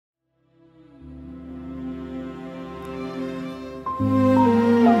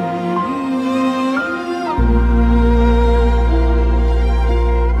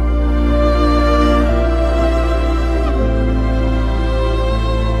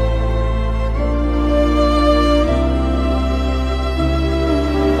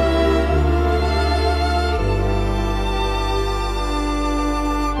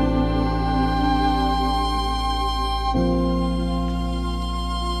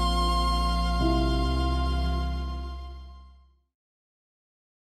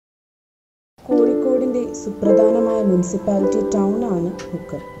സുപ്രധാനമായ മുനിസിപ്പാലിറ്റി ടൗണാണ്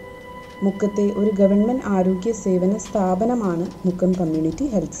മുക്കം. മുക്കത്തെ ഒരു ഗവൺമെൻറ് ആരോഗ്യ സേവന സ്ഥാപനമാണ് Mukkam community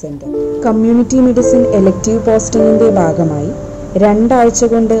health centre. Community medicine elective പോസ്റ്റിങ്ങിൻ്റെ ഭാഗമായി 2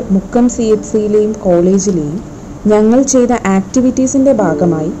 ആഴ്ച കൊണ്ട് മുക്കം CHCയിലെയും കോളേജിലെയും ഞങ്ങൾ ചെയ്ത ആക്ടിവിറ്റീസിൻ്റെ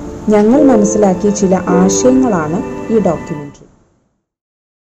ഭാഗമായി ഞങ്ങൾ മനസ്സിലാക്കിയ ചില ആശയങ്ങളാണ് ഈ ഡോക്യുമെൻ്ററി.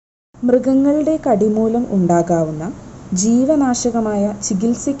 മൃഗങ്ങളുടെ കടിമൂലം ഉണ്ടാകാവുന്ന ജീവനാശകമായ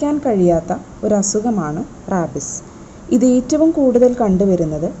ചികിത്സിക്കാൻ കഴിയാത്ത ഒരു അസുഖമാണ് റാബിസ്. ഇത് ഏറ്റവും കൂടുതൽ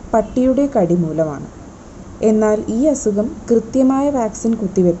കണ്ടുവരുന്നത് പട്ടിയുടെ കടിമൂലമാണ്. എന്നാൽ ഈ അസുഖം കൃത്യമായ വാക്സിൻ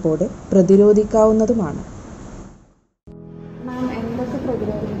കുത്തിവെപ്പോടെ പ്രതിരോധിക്കാവുന്നതുമാണ്. എന്തൊക്കെ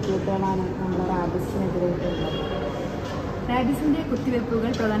പ്രതിരോധ കുത്തിവെപ്പുകളാണ് നമ്മൾ റാബിസിനെതിരായിട്ടുള്ളത്? റാബിസിൻ്റെ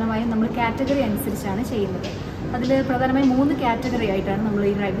കുത്തിവെപ്പുകൾ പ്രധാനമായും നമ്മൾ കാറ്റഗറി അനുസരിച്ചാണ് ചെയ്യുന്നത്. അതിൽ പ്രധാനമായും 3 കാറ്റഗറി ആയിട്ടാണ് നമ്മൾ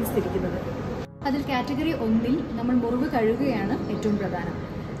ഈ റാബീസ് തിരിക്കുന്നത്. അതിൽ കാറ്റഗറി 1 നമ്മൾ മുറിവ് കഴുകുകയാണ് ഏറ്റവും പ്രധാനം.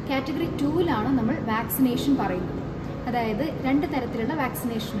 കാറ്റഗറി 2 നമ്മൾ വാക്സിനേഷൻ പറയുന്നത്. അതായത് 2 തരത്തിലുള്ള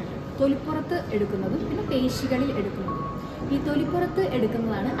വാക്സിനേഷൻ ഉണ്ട്. തൊലിപ്പുറത്ത് എടുക്കുന്നതും പിന്നെ പേശികളിൽ എടുക്കുന്നതും. ഈ തൊലിപ്പുറത്ത്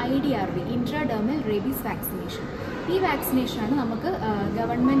എടുക്കുന്നതാണ് IDRV, ഇൻട്രാഡെർമൽ റേബീസ് വാക്സിനേഷൻ. ഈ വാക്സിനേഷനാണ് നമുക്ക്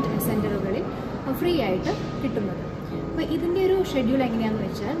ഗവൺമെൻറ് സെൻറ്ററുകളിൽ ഫ്രീ ആയിട്ട് കിട്ടുന്നത്. അപ്പോൾ ഇതിൻ്റെ ഒരു ഷെഡ്യൂൾ എങ്ങനെയാണെന്ന്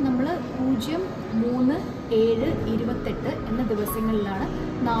വെച്ചാൽ നമ്മൾ 0, 3, 7, 28 എന്ന ദിവസങ്ങളിലാണ്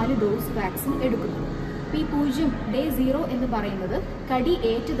 4 ഡോസ് വാക്സിൻ എടുക്കുന്നത്. അപ്പോൾ ഈ 0 ഡേ 0 എന്ന് പറയുന്നത് കടി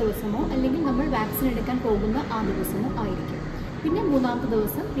ഏറ്റ ദിവസമോ അല്ലെങ്കിൽ നമ്മൾ വാക്സിൻ എടുക്കാൻ പോകുന്ന ആ ദിവസമോ ആയിരിക്കും. പിന്നെ 3-ാമത്തെ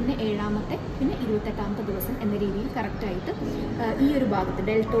ദിവസം, പിന്നെ 7-ാമത്തെ, പിന്നെ 28-ാമത്തെ ദിവസം എന്ന രീതിയിൽ കറക്റ്റായിട്ട് ഈ ഒരു ഭാഗത്ത്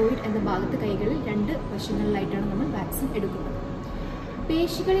ഡെൽറ്റോയിഡ് എന്ന ഭാഗത്ത് കൈകളിൽ 2 വശങ്ങളിലായിട്ടാണ് നമ്മൾ വാക്സിൻ എടുക്കുന്നത്.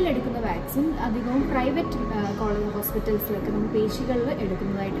 പേശികളിൽ എടുക്കുന്ന വാക്സിൻ അധികവും പ്രൈവറ്റ് കോളേജ് ഹോസ്പിറ്റൽസിലൊക്കെ നമ്മൾ പേശികളിൽ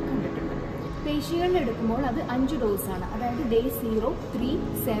എടുക്കുന്നതായിട്ട് കണ്ടിട്ടുണ്ട്. പേശികളിൽ എടുക്കുമ്പോൾ അത് 5 ഡോസാണ്. അതായത് ഡേ 0, 3,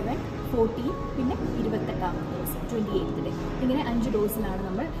 7, 14, പിന്നെ 28-ാമത്തെ ദിവസം 28th ഡേ. ഇങ്ങനെ 5 ഡോസിലാണ്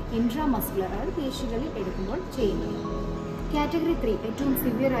നമ്മൾ ഇൻട്രാമസ്കുലർ അതായത് പേശികളിൽ എടുക്കുമ്പോൾ ചെയ്യുന്നത്. കാറ്റഗറി 3 ഏറ്റവും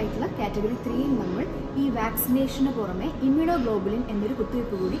സിവിയർ ആയിട്ടുള്ള കാറ്റഗറി 3യിൽ നമ്മൾ ഈ വാക്സിനേഷന് പുറമെ ഇമ്മ്യൂണോഗ്ലോബുലിൻ എന്നൊരു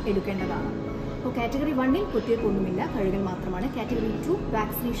കുത്തിവയ്പ്പ് കൂടി എടുക്കേണ്ടതാണ്. അപ്പോൾ കാറ്റഗറി 1 കുത്തിവയ്പ്പ് ഒന്നുമില്ല, കഴുകൽ മാത്രമാണ്. കാറ്റഗറി 2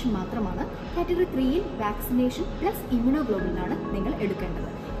 വാക്സിനേഷൻ മാത്രമാണ്. കാറ്റഗറി 3യിൽ വാക്സിനേഷൻ പ്ലസ് ഇമ്മ്യൂണോഗ്ലോബുലിനാണ് നിങ്ങൾ എടുക്കേണ്ടത്.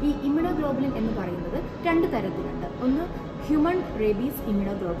 ഈ ഇമ്മ്യൂണോഗ്ലോബുലിൻ എന്ന് പറയുന്നത് 2 തരത്തിലുണ്ട്. ഒന്ന് ഹ്യൂമൻ റേബീസ്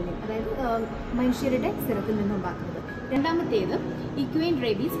ഇമ്മ്യൂണോഗ്ലോബുലിൻ, അതായത് മനുഷ്യരുടെ സിറത്തിൽ നിന്നുണ്ടാക്കുന്നത്. രണ്ടാമത്തേത് ഇക്വൈൻ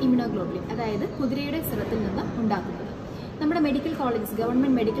റേബീസ് ഇമ്മ്യൂണോഗ്ലോബുലിൻ, അതായത് കുതിരയുടെ സിറത്തിൽ നിന്ന് ഉണ്ടാക്കുന്നത്. നമ്മുടെ മെഡിക്കൽ കോളേജസ്,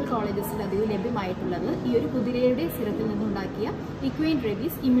 ഗവൺമെൻറ് മെഡിക്കൽ കോളേജസിൽ അധികം ലഭ്യമായിട്ടുള്ളത് ഈ ഒരു കുതിരയുടെ സിറത്തിൽ നിന്നുണ്ടാക്കിയ ഇക്വൈൻ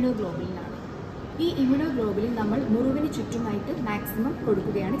റേബീസ് ഇമ്മ്യൂണോഗ്ലോബുലിനാണ്. ഈ ഇമ്മ്യൂണോഗ്ലോബുലിൻ നമ്മൾ മുറിവിന് ചുറ്റുമായിട്ട് മാക്സിമം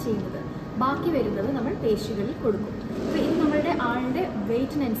കൊടുക്കുകയാണ് ചെയ്യുന്നത്. ബാക്കി വരുന്നത് നമ്മൾ പേശികളിൽ കൊടുക്കും. അപ്പോൾ ഇത് നമ്മളുടെ ആളുടെ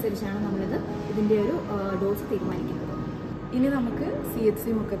വെയ്റ്റിനനുസരിച്ചാണ് നമ്മളിത് ഇതിൻ്റെ ഒരു ഡോസ് തീരുമാനിക്കുന്നത്. ഇനി നമുക്ക് CHC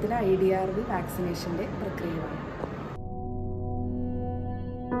മുക്കത്തിലെ IDRV വാക്സിനേഷൻ്റെ പ്രക്രിയയാണ്.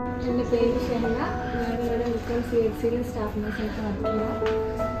 എൻ്റെ പേര് ഷെഹന. ഞാനിവിടെ മുക്കം CHCയിലെ സ്റ്റാഫ് നഴ്സായിട്ട് വർക്ക് ചെയ്യാം.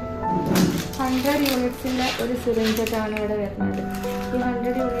 100 യൂണിറ്റ്സിൻ്റെ ഒരു സിറിഞ്ചാണ് ഇവിടെ വരുന്നത്. ഈ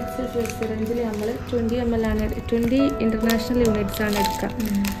 100 യൂണിറ്റ്സ് സിറിഞ്ചിൽ നമ്മൾ 20 ml ആണ്, 20 ഇൻ്റർനാഷണൽ യൂണിറ്റ്സ് ആണ് എടുക്കുക.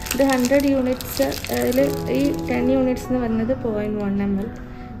 ഇത് 100 യൂണിറ്റ്സ് ഈ 10 യൂണിറ്റ്സ് എന്ന് പറയുന്നത് 0.1 ml,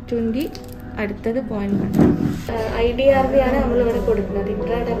 20 അടുത്തത് 0.1. IDRV ആണ് നമ്മളിവിടെ കൊടുക്കുന്നത്,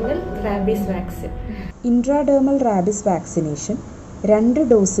 intradermal rabies vaccine. Intradermal rabies vaccination 2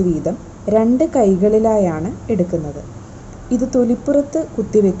 dose വീതം 2 കൈകളിലായാണ് എടുക്കുന്നത്. ഇത് തൊലിപ്പുറത്ത്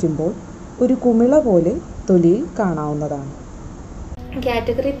കുത്തിവെക്കുമ്പോൾ ഒരു കുമിള പോലെ തൊലിയിൽ കാണാവുന്നതാണ്.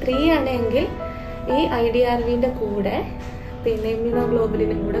 കാറ്റഗറി 3 ആണെങ്കിൽ ഈ IDRVൻ്റെ കൂടെ പിന്നെ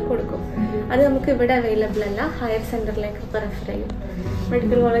ഇമ്മ്യൂണോഗ്ലോബുലിനും കൂടെ കൊടുക്കും. അത് നമുക്ക് ഇവിടെ അവൈലബിൾ അല്ല, ഹയർ സെൻറ്ററിലേക്ക് ഇപ്പോൾ റെഫർ ചെയ്യും.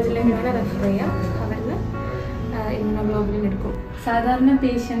 മെഡിക്കൽ കോളേജിലേക്ക് വേണം റെഫർ ചെയ്യാം. അവരിൽ ഇമ്മ്യൂണോഗ്ലോബുലിൻ എടുക്കും. സാധാരണ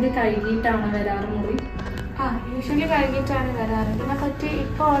പേഷ്യൻ്റ് കഴുകിയിട്ടാണ് വരാറ് മുറി? യൂഷ്വലി കഴുകിയിട്ടാണ് വരാറ്. ഇതിനെപ്പറ്റി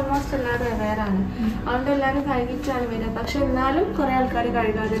ഇപ്പോൾ ഓൾമോസ്റ്റ് എല്ലാവരും അവെയറാണ്. അതുകൊണ്ട് എല്ലാവരും കഴുകിയിട്ടാണ് വരിക. പക്ഷെ എന്നാലും കുറേ ആൾക്കാർ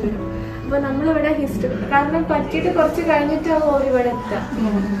കഴുകാതെ വരും. അപ്പോൾ നമ്മളിവിടെ ഹിസ്റ്ററി, കാരണം പറ്റിയിട്ട് കുറച്ച് കഴിഞ്ഞിട്ടാവും ഓർ ഇവിടെ എത്തുക.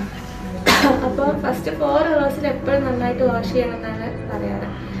 അപ്പോൾ ഫസ്റ്റ് 4 hours എപ്പോഴും നന്നായിട്ട് വാഷ് ചെയ്യണമെന്നാണ് പറയാറ്.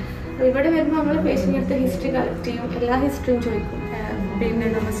 അപ്പോൾ ഇവിടെ വരുമ്പോൾ നമ്മൾ പേഷ്യൻ്റ് അടുത്ത് ഹിസ്റ്ററി കളക്ട് ചെയ്യും. എല്ലാ ഹിസ്റ്ററിയും ചോദിക്കും. പിന്നെ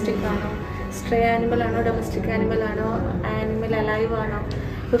ഡൊമസ്റ്റിക് ആണോ, സ്ട്രേ ആനിമൽ ആണോ, ഡൊമസ്റ്റിക് ആനിമൽ ആണോ, ആനിമൽ അലൈവ് ആണോ,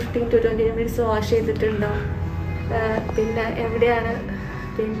 15 to 20 minutes വാഷ് ചെയ്തിട്ടുണ്ടോ, പിന്നെ എവിടെയാണ്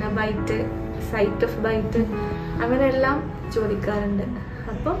പിന്നെ ബൈറ്റ്, സൈറ്റ് ഓഫ് ബൈറ്റ്, അങ്ങനെയെല്ലാം ചോദിക്കാറുണ്ട്.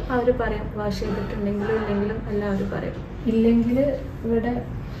 അപ്പം അവർ പറയും വാഷ് ചെയ്തിട്ടുണ്ടെങ്കിലും ഇല്ലെങ്കിലും എല്ലാം അവർ പറയും. ഇല്ലെങ്കിൽ ഇവിടെ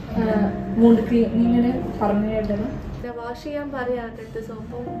മൂണ്ട് ക്ലീനിങ്ങിന് പറഞ്ഞു കേട്ടത് വാഷ് ചെയ്യാൻ പറയാത്തത്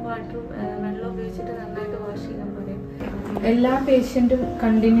സോപ്പും വാട്ടറും വെള്ളം ഉപയോഗിച്ചിട്ട് നന്നായിട്ട് വാഷ് ചെയ്യാൻ പറയും. എല്ലാ പേഷ്യൻറ്റും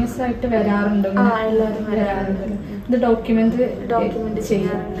കണ്ടിന്യൂസ് ആയിട്ട് വരാറുണ്ട്? എല്ലാവരും വരാറുണ്ട്. ഇത് ഡോക്യുമെന്റ്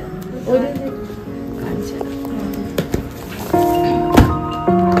ചെയ്യാറുണ്ട്. ഒരു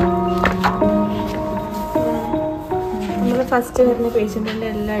ഫസ്റ്റ് വരുന്ന പേഷ്യൻറ്റിൻ്റെ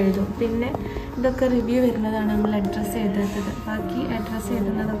എല്ലാം എഴുതും. പിന്നെ ഇതൊക്കെ റിവ്യൂ വരുന്നതാണ് നമ്മൾ അഡ്രസ്സ് എഴുതാത്തത്. ബാക്കി അഡ്രസ്സ്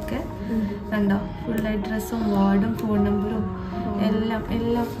എഴുതുന്നതൊക്കെ കണ്ടോ, ഫുൾ അഡ്രസ്സും വാർഡും ഫോൺ നമ്പറും എല്ലാം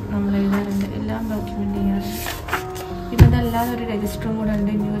നമ്മൾ എഴുതാറുണ്ട്, എല്ലാം ഡോക്യുമെൻ്റ് ചെയ്യാറുണ്ട്. പിന്നെ ഇതല്ലാതെ ഒരു രജിസ്റ്ററും കൂടെ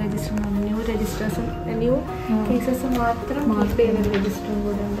ഉണ്ട്, ന്യൂ കേസസ് മാത്രം കീപ്പ് ചെയ്യുന്ന രജിസ്റ്ററും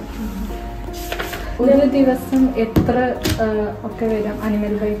കൂടെ ഉണ്ട്. ഒരു ദിവസം എത്ര ഒക്കെ വരും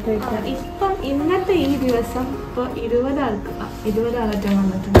അനിമൽ ബൈറ്റ്? ഇപ്പം ഇന്നത്തെ ഈ ദിവസം ഇപ്പോൾ 20 ആളറ്റം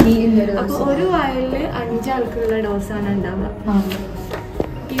വന്നിട്ടുണ്ട്. അപ്പോൾ ഒരു വയലിൽ 5 ആൾക്കുള്ള ഡോസാണ് ഉണ്ടാവുക.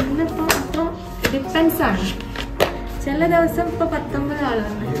 ഇന്നിപ്പോൾ ഡിപ്പെൻസ് ആണ്. ചില ദിവസം ഇപ്പോൾ 19 ആൾ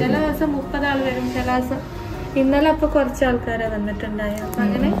വന്നു, ചില ദിവസം 30 ആൾ വരും, ചില ദിവസം ഇന്നലെ അപ്പോൾ കുറച്ച് ആൾക്കാരെ വന്നിട്ടുണ്ടായി. അപ്പം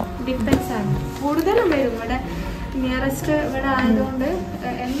അങ്ങനെ ഡിപ്പെൻസ് ആണ്. കൂടുതലും വരും ഇവിടെ നിയറസ്റ്റ് ഇവിടെ ആയതുകൊണ്ട്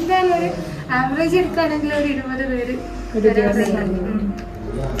എന്തായാലും ഒരു ആവറേജ് എടുക്കുകയാണെങ്കിൽ ഒരു 20 പേര്.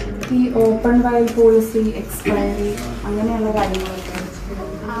 ഈ ഓപ്പൺ വയൽ പോളിസി, എക്സ്പയറി അങ്ങനെയുള്ള കാര്യങ്ങളൊക്കെ?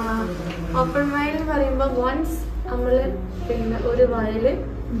 ഓപ്പൺ വയൽ എന്ന് പറയുമ്പോൾ വൺസ് നമ്മൾ പിന്നെ ഒരു വയൽ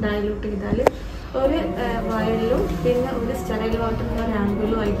ഡയലൂട്ട് ചെയ്താൽ ഒരു വയലിലും പിന്നെ ഒരു സ്റ്റെറൈൽ വാട്ടറിൻ്റെ ഒരു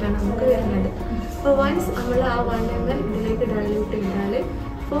ആംഗിളും ആയിട്ടാണ് നമുക്ക് വരുന്നത്. അപ്പോൾ വൺസ് നമ്മൾ ആ 1 ml ഇതിലേക്ക് ഡയലൂട്ട് ചെയ്താൽ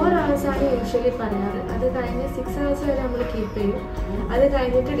 4 hours ആണ് യൂഷ്വലി പറയാറ്. അത് കഴിഞ്ഞ് 6 hours വരെ നമ്മൾ കീപ്പ് ചെയ്യും. അത്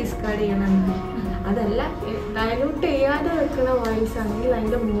കഴിഞ്ഞിട്ട് ഡിസ്കാർഡ് ചെയ്യണം. അതല്ല ഡയലൂട്ട് ചെയ്യാതെ വെക്കുന്ന ഓയിൽസ് ആണെങ്കിൽ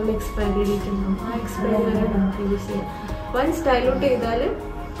അതിൻ്റെ മുകളിൽ എക്സ്പയറി ഡേറ്റ് ഉണ്ടാവും. ആ എക്സ്പയറി വരെ നമുക്ക് യൂസ് ചെയ്യാം. വൺസ് ഡയലൂട്ട് ചെയ്താൽ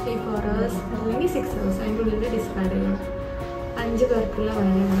ഈ 4 hours അല്ലെങ്കിൽ 6 hours അതിൻ്റെ ഉള്ളിൽ ഡിസ്കാർഡ് ചെയ്യണം. 5 പേർക്കുള്ള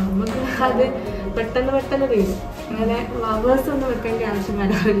വയലാണ്. നമുക്ക് അത് പെട്ടെന്ന് തീരും. അങ്ങനെ അവേഴ്സ് ഒന്നും വെക്കേണ്ട ആവശ്യം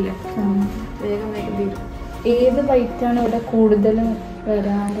വരാറില്ല, വേഗം തീരും. ഏത് ബൈറ്റാണ് ഇവിടെ കൂടുതലും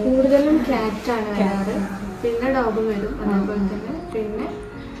വരാറ്? കൂടുതലും ക്യാറ്റാണ് വരാറ്, പിന്നെ ഡോഗ് വരും അതേപോലെ തന്നെ. പിന്നെ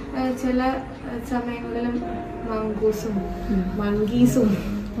ചില സമയങ്ങളിലും മങ്കീസും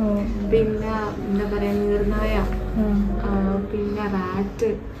പിന്നെ എന്താ പറയുക നീർനായ, പിന്നെ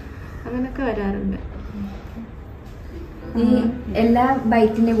റാറ്റ് അങ്ങനെയൊക്കെ വരാറുണ്ട്. ഈ എല്ലാ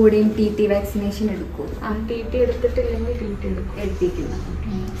ബൈറ്റിന്റെ കൂടെയും TT വാക്സിനേഷൻ എടുക്കും? TT എടുത്തിട്ടില്ലെങ്കിൽ TT എടുപ്പിക്കുന്നു.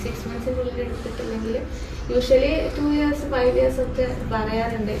 6 months എടുത്തിട്ടില്ലെങ്കിൽ usually 2 years 5 years ഒക്കെ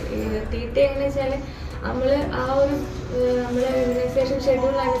പറയാറുണ്ട്. TT എങ്ങനെ വെച്ചാൽ നമ്മൾ ആ ഒരു നമ്മളെ ഇമ്മ്യൂണൈസേഷൻ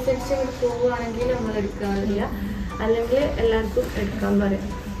ഷെഡ്യൂൾ അനുസരിച്ച് പോവുകയാണെങ്കിൽ നമ്മൾ എടുക്കാറില്ല, അല്ലെങ്കിൽ എല്ലാവർക്കും എടുക്കാൻ പറയാം.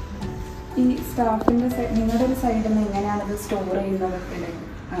 ഈ സ്റ്റാഫിൻ്റെ നിങ്ങളുടെ ഒരു സൈഡിൽ നിന്ന് എങ്ങനെയാണ് ഇത് സ്റ്റോർ ചെയ്യുന്നതൊക്കെ?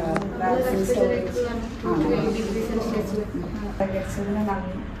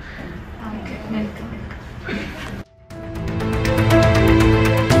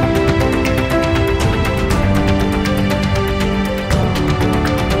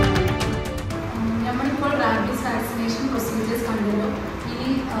 നമ്മളിപ്പോൾ റാബീസ് വാക്സിനേഷൻ പ്രൊസീജിയേഴ്സ് കണ്ടല്ലോ. ഇനി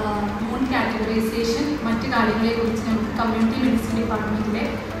മൂൺ കാറ്റഗറൈസേഷൻ മറ്റ് കാര്യങ്ങളെ കുറിച്ച് നമുക്ക് കമ്മ്യൂണിറ്റി മെഡിസിൻ ഡിപ്പാർട്ട്മെൻറ്റിലെ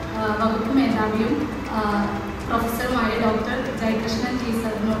വകുപ്പ് മേധാവിയും പ്രൊഫസറുമായ ഡോക്ടർ ജയകൃഷ്ണൻ ടി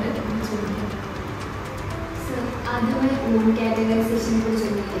സാറിനോട് ചോദിക്കും. ആദ്യമായി മൂൺ കാറ്റഗറൈസേഷനെ കുറിച്ച്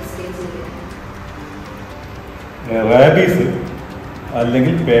എക്സ്പ്ലെയിൻ ചെയ്യുക. റാബീസ്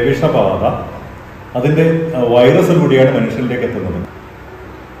അല്ലെങ്കിൽ പേവിഷബാധ അതിൻ്റെ വൈറസിലൂടെയാണ് മനുഷ്യരിലേക്ക് എത്തുന്നത്.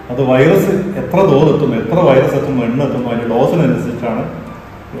 അത് വൈറസ് എത്ര തോതെത്തുന്നു, എത്ര വൈറസ് എത്തുന്നു, എത്തുന്നു, അതിൻ്റെ ഡോസിനനുസരിച്ചാണ്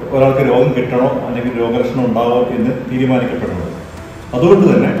ഒരാൾക്ക് രോഗം കിട്ടണോ അല്ലെങ്കിൽ രോഗലക്ഷണം ഉണ്ടാവോ എന്ന് തീരുമാനിക്കപ്പെടുന്നത്. അതുകൊണ്ട്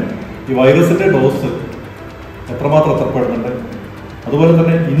തന്നെ ഈ വൈറസിൻ്റെ ഡോസ് എത്രമാത്രം എത്തപ്പെടുന്നുണ്ട്, അതുപോലെ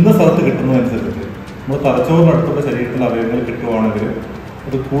തന്നെ ഇന്ന സ്ഥലത്ത് കിട്ടുന്നതനുസരിച്ചിട്ട് നമ്മൾ തലച്ചോറിനടുത്തുള്ള ശരീരത്തിലെ അവയവങ്ങൾ കിട്ടുവാണെങ്കിൽ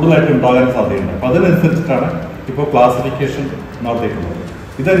അത് കൂടുതലായിട്ട് ഉണ്ടാകാൻ സാധ്യതയുണ്ട്. അപ്പം അതിനനുസരിച്ചിട്ടാണ് ഇപ്പോൾ ക്ലാസിഫിക്കേഷൻ നടത്തിയിട്ടുള്ളത്.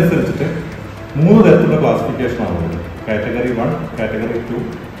 ഇതനുസരിച്ചിട്ട് 3 തരത്തിലുള്ള ക്ലാസിഫിക്കേഷനാണ് ഉള്ളത്. കാറ്റഗറി 1, കാറ്റഗറി 2,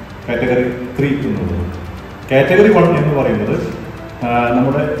 കാറ്റഗറി 3 എന്നുള്ളത്. കാറ്റഗറി 1 എന്ന് പറയുന്നത്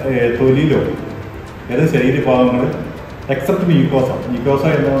നമ്മുടെ തൊലിയിലോ ഏത് ശരീരഭാഗങ്ങൾ എക്സെപ്റ്റ് മ്യൂക്കോസ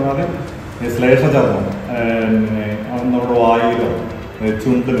എന്ന് പറഞ്ഞാൽ ശ്ലേഷചർമ്മം, നമ്മുടെ വായിലോ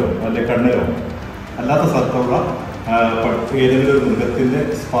ചുണ്ടിലോ അല്ലെങ്കിൽ കണ്ണിലോ അല്ലാത്ത സ്ഥലത്തുള്ള ഏതെങ്കിലും ഒരു മൃഗത്തിൻ്റെ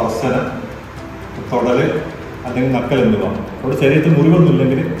സ്പർശനം, തൊടല് അല്ലെങ്കിൽ നക്കൽ എന്നിവ അവിടെ ശരീരത്തിൽ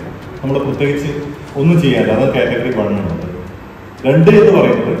മുറിവൊന്നുമില്ലെങ്കിൽ നമ്മൾ പ്രത്യേകിച്ച് ഒന്നും ചെയ്യാനില്ല. അത് കാറ്റഗറി 1 എന്നുള്ളത്. 2 എന്ന്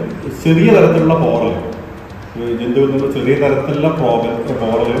പറയുന്നത് ചെറിയ തരത്തിലുള്ള പോറൽ, ജന്തുവിൽ നിന്ന് ചെറിയ തരത്തിലുള്ള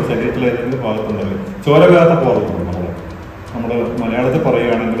പോറലുകൾ ശരീരത്തിലെ ഏതെങ്കിലും ഭാഗത്തുണ്ടെങ്കിൽ ചോര വരാത്ത പോറലുണ്ട്. നമ്മൾ മലയാളത്തിൽ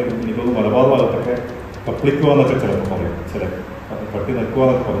പറയുകയാണെങ്കിൽ എനിക്കൊന്ന് മലബാർ ഭാഗത്തൊക്കെ കപ്പിളിക്കുക എന്നൊക്കെ ചിലപ്പോൾ പറയും, ചില പട്ടി നിൽക്കുക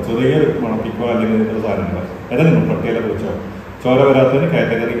എന്നൊക്കെ പറയും, ചെറിയ മണപ്പിക്കുക അല്ലെങ്കിൽ ഇങ്ങനത്തെ സാധനങ്ങൾ ഏതെങ്കിലും പട്ടിയിലെ കുറിച്ചോ ചോര വരാത്തതിന്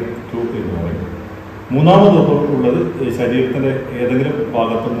കാറ്റഗറി 2 എന്ന് പറയും. 3-ാമതുള്ളത് ശരീരത്തിൻ്റെ ഏതെങ്കിലും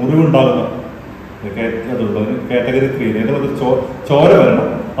ഭാഗത്ത് മുറിവുണ്ടാകുന്ന അതുള്ളത് കാറ്റഗറി 3. ഏതെങ്കിലും ചോര വരണം,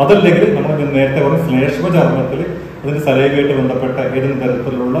 അതല്ലെങ്കിൽ നമ്മൾ നേരത്തെ പറഞ്ഞ ശ്ലേഷ്മ ചർമ്മത്തിൽ അതിൻ്റെ സലൈവയായിട്ട് ബന്ധപ്പെട്ട ഏതെങ്കിലും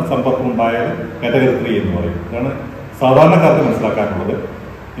തരത്തിലുള്ള സമ്പർക്കം ഉണ്ടായാൽ കാറ്റഗറി 3 എന്ന് പറയും. ഇതാണ് സാധാരണക്കാർക്ക് മനസ്സിലാക്കാനുള്ളത്.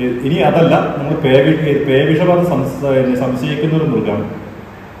 ഇനി അതല്ല, നമ്മൾ പേവിഷബാധ സംശയിക്കുന്ന ഒരു മൃഗം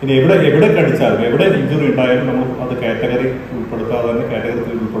ഇനി എവിടെ കടിച്ചാലും എവിടെ ഇഞ്ചുറി ഉണ്ടായാലും നമ്മൾ അത് കാറ്റഗറി ഉൾപ്പെടുത്താതെ തന്നെ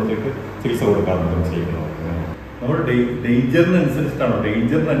കാറ്റഗറി ഉൾപ്പെടുത്തിയിട്ട് ചികിത്സ കൊടുക്കാറുണ്ട് ചെയ്യുന്നത്. നമ്മൾ ഡേഞ്ചറിനനുസരിച്ചിട്ടാണ്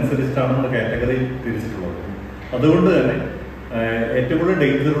നമ്മൾ കാറ്റഗറി തിരിച്ചിട്ടുള്ളത്. അതുകൊണ്ട് തന്നെ ഏറ്റവും കൂടുതൽ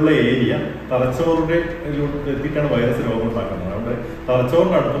ഡേഞ്ചറുള്ള ഏരിയ തലച്ചോറിന്റെ എത്തിയിട്ടാണ് വൈറസ് രോഗം ഉണ്ടാക്കുന്നത്. അതുകൊണ്ട്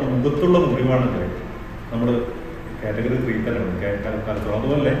തലച്ചോറിന്റെ അടുത്ത് മുഖത്തുള്ള മുറിവാണെങ്കിൽ നമ്മൾ കാറ്റഗറി 3 തന്നെ തലച്ചോറ്.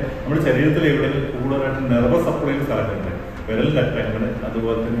 അതുപോലെ നമ്മുടെ ശരീരത്തിൽ എവിടെയെങ്കിലും കൂടുതലായിട്ട് നെർവസ് സപ്ലൈയിൽ സ്ഥലങ്ങളുണ്ട്, വിരലിന്റെ അറ്റങ്ങൾ,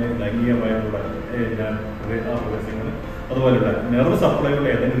 അതുപോലെ തന്നെ ലൈംഗികമായിട്ടുള്ള പ്രദേശങ്ങൾ, അതുപോലെയുള്ള നെർവ് സപ്ലൈകളുടെ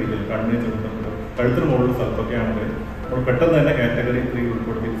ഏതെങ്കിലും രീതിയിൽ കണ്ണിന് ചുമത്തുന്നത് കഴുത്തിന് മുകളിലുള്ള സ്ഥലത്തൊക്കെ ആണെങ്കിൽ നമ്മൾ പെട്ടെന്ന് തന്നെ കാറ്റഗറി 3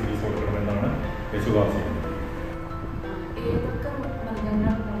 ഉൾപ്പെടുത്തി ചികിത്സ കൊടുക്കണമെന്നാണ് ശുപാർശ ചെയ്യുന്നത്.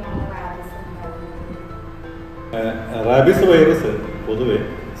 റാബീസ് വൈറസ് പൊതുവെ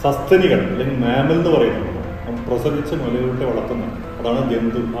സസ്തനികൾ അല്ലെങ്കിൽ മാമൽ എന്ന് പറയുന്നത് പ്രസവിച്ച് മുലയൂട്ടി വളർത്തുന്ന, അതാണ്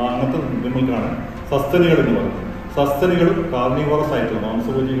ജന്തു, അങ്ങനത്തെ മൃഗങ്ങൾക്കാണ് സസ്തനികൾ എന്ന് പറയുന്നത്. സസ്തനികളും കാർണിവോറസ് ആയിട്ടുള്ള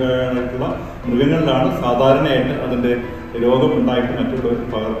മാംസഭോജികളായിട്ടുള്ള മൃഗങ്ങളിലാണ് സാധാരണയായിട്ട് അതിൻ്റെ രോഗം ഉണ്ടായിട്ട് മറ്റുള്ളവർക്ക്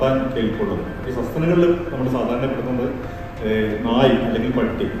പകർത്താൻ കേൾപ്പുള്ളത്. ഈ സസ്തനികളിൽ നമ്മൾ സാധാരണപ്പെടുത്തുന്നത് നായി അല്ലെങ്കിൽ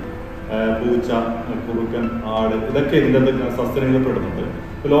പട്ടി, പൂച്ച, കുറുക്കൻ, ആട്, ഇതൊക്കെ ഇതിൻ്റെ സസ്തനികളിൽ പെടുന്നുണ്ട്.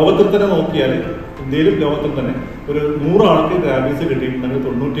 ലോകത്തിൽ തന്നെ നോക്കിയാൽ, ഇന്ത്യയിലും ലോകത്തിൽ തന്നെ ഒരു 100 ആൾക്ക് റാബീസ് കിട്ടിയിട്ടുണ്ടെങ്കിൽ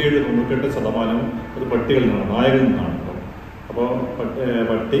 97-98% അത് പട്ടികളിൽ നിന്നാണ്, നായകളിൽ നിന്നാണ്. അപ്പോൾ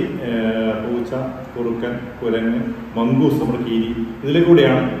പട്ടി, പൂച്ച, കുറുക്കൻ, കുരങ്ങ്, മങ്കൂസ്, നമ്മുടെ കീരി, ഇതിൽ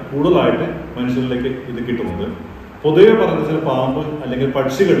കൂടെയാണ് കൂടുതലായിട്ട് മനുഷ്യരിലേക്ക് ഇത് കിട്ടുന്നത്. പൊതുവെ പറഞ്ഞ ചില പാമ്പ് അല്ലെങ്കിൽ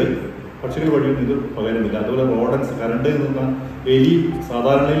പക്ഷികൾ വഴിയൊന്നും ഇത് പകരുന്നില്ല. അതുപോലെ റോഡൻസ്, കരണ്ടിൽ നിന്ന എലി,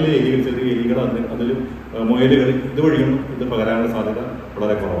 സാധാരണയിലെ എലികൾ, ചെറിയ എലികൾ, അതിൽ മുയലുകൾ, ഇതുവഴിയൊന്നും ഇത് പകരാനുള്ള സാധ്യത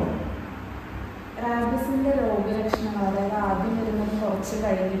വളരെ കുറവാണ്. റാബീസിന്റെ രോഗലക്ഷണങ്ങൾ, അതായത് ആദ്യം വരുന്നത് കുറച്ച്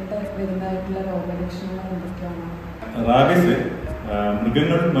കഴിഞ്ഞിട്ട് വരുന്നതായിട്ടുള്ള രോഗലക്ഷണങ്ങൾ എന്തൊക്കെയാണ്? റാബീസ്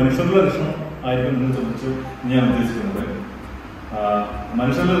മനുഷ്യരുടെ ലക്ഷണം ആയിരിക്കും എന്ന് ചോദിച്ചു ഞാൻ ഉദ്ദേശിക്കുന്നത്.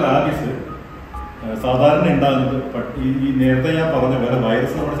 മനുഷ്യരുടെ റാബീസ് സാധാരണ ഉണ്ടാകുന്നത് ഈ നേരത്തെ ഞാൻ പറഞ്ഞ പോലെ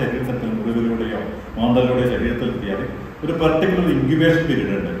വൈറസ് നമ്മുടെ ശരീരത്തിൽ മുറിവിലൂടെയോ മാന്തലിലൂടെയോ ശരീരത്തിലെത്തിയാൽ ഒരു പർട്ടിക്കുലർ ഇൻക്യുബേഷൻ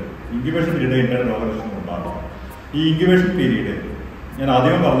പീരീഡ് ഉണ്ട്. ഇൻക്യുബേഷൻ പീരീഡ് കഴിഞ്ഞാൽ രോഗലക്ഷണം ഉണ്ടാകും. ഈ ഇൻക്യുബേഷൻ പീരീഡ് ഞാൻ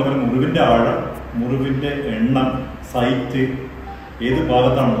ആദ്യമേ പറഞ്ഞ പോലെ മുറിവിന്റെ ആഴം, മുറിവിന്റെ എണ്ണം, സൈറ്റ്, ഏത്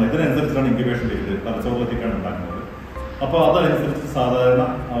ഭാഗത്താണുള്ളത്, ഇതിനനുസരിച്ചാണ് ഇൻക്യുബേഷൻ പീരീഡ് തലച്ചോറിലെത്തിക്കാണ് ഉണ്ടാക്കുന്നത്. അപ്പോൾ അതനുസരിച്ച് സാധാരണ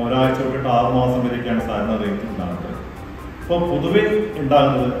ഒരാഴ്ച തൊട്ടിട്ട് 6 മാസം വരെയൊക്കെയാണ് സാധാരണ റേറ്റ് ഉണ്ടാകുന്നത്. അപ്പോൾ പൊതുവെ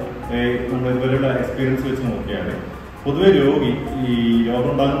ഉണ്ടാകുന്നത് നമ്മൾ ഇതുവരെയുള്ള എക്സ്പീരിയൻസ് വെച്ച് നോക്കിയാൽ പൊതുവെ രോഗി, ഈ രോഗം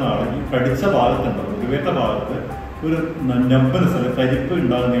ഉണ്ടാകുന്ന ആൾ ഈ കടിച്ച ഭാഗത്തുണ്ട്, മുറിവേറ്റ ഭാഗത്ത് ഒരു നമ്പനസ് അല്ലെ തരിപ്പ്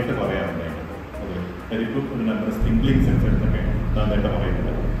ഉണ്ടാകുന്നതായിട്ട് പറയാറുണ്ടായിരുന്നു. അത് തരിപ്പ്, ഒരു നമ്പനസ്, ടിംഗ്ലിംഗ് സെൻസേഷൻ ഒക്കെ ഉണ്ടാകുന്നതായിട്ട്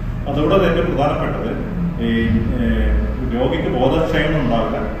പറയുന്നത്. അതോടെ ഏറ്റവും പ്രധാനപ്പെട്ടത് ഈ രോഗിക്ക് ബോധക്ഷയം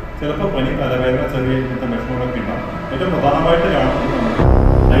ഉണ്ടാവില്ല, ചിലപ്പോൾ പനി, തലവേദന, ചെറിയ ഇങ്ങനത്തെ ലക്ഷണങ്ങളൊക്കെ ഉണ്ടാകും. ഏറ്റവും പ്രധാനമായിട്ട് കാണുന്നത്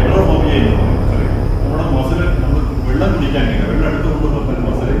ഹൈഡ്രോഫോബിയ എന്ന് പറയുന്നത് നമ്മുടെ മസിൽ, നമ്മൾ വെള്ളം കുടിക്കാൻ കഴിയില്ല, വെള്ളം എടുത്ത് കൊണ്ടുപോകുമ്പോൾ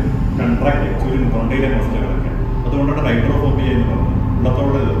മസിൽ കൺട്രാക്ട്, തൊണ്ടയിലെ മസിലുകളൊക്കെ, അതുകൊണ്ടാണ് ഹൈഡ്രോഫോബിയ എന്ന് പറയുന്നത്.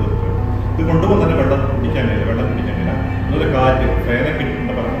 വെള്ളത്തോടെ ഇത് കൊണ്ടുപോകുമ്പോൾ തന്നെ വെള്ളം കുടിക്കാൻ കഴിയില്ല. അതുപോലെ കാറ്റ്, ഫാനൊക്കെ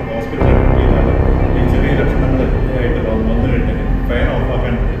ഇട്ടിട്ടുണ്ട്, പലപ്പോഴും ഹോസ്പിറ്റലിൽ ചെയ്താൽ ഈ ചെറിയ ലക്ഷണങ്ങൾ ആയിട്ട് വന്നു കഴിഞ്ഞാൽ ഫാൻ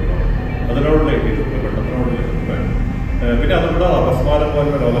ഓഫാക്കാൻ പറ്റില്ല. അതിനോടുള്ള വെള്ളത്തിനോടുള്ള പിന്നെ അതുകൊണ്ട് അപസ്മാരം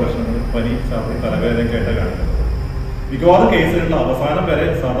പോലുള്ള രോഗലക്ഷണങ്ങൾ, പനി, ഛർദി, തലവേദനയൊക്കെ ആയിട്ട് കാണുന്നത്. മിക്കവാറും കേസുകളിൽ അവസാനം വരെ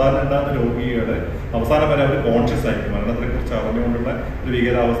സാധാരണ ഉണ്ടാകുന്ന രോഗിയുടെ അവസാനം വരെ അവർ കോൺഷ്യസ് ആയിരിക്കും, മരണത്തെ കുറിച്ച് അറിഞ്ഞുകൊണ്ടുള്ള ഒരു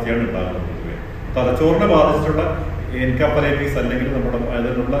ഭീകരാവസ്ഥയാണ് ഉണ്ടാകുന്നത്. പൊതുവെ തലച്ചോറിനെ ബാധിച്ചിട്ടുള്ള എൻകഫലൈറ്റിസ് അല്ലെങ്കിൽ നമ്മുടെ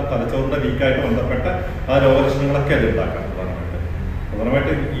അതിനുള്ള തലച്ചോറിന്റെ വീക്കായിട്ട് ബന്ധപ്പെട്ട ആ രോഗലക്ഷണങ്ങളൊക്കെ അത് ഉണ്ടാക്കാം.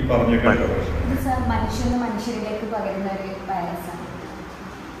 പ്രധാനമായിട്ട് ഈ പറഞ്ഞേക്കാൻ മനുഷ്യരിലേക്ക് പകരുന്ന ഒരു വൈറസാണ്.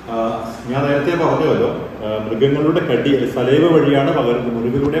 ഞാൻ നേരത്തെ പറഞ്ഞല്ലോ, മൃഗങ്ങളുടെ കടി, സലൈവ വഴിയാണ് പകരുന്നത്,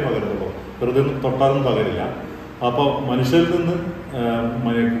 മുറിവിലൂടെ പകരുന്നത്, വെറുതെ തൊട്ടാലൊന്നും പകരില്ല. അപ്പോൾ മനുഷ്യരിൽ നിന്ന്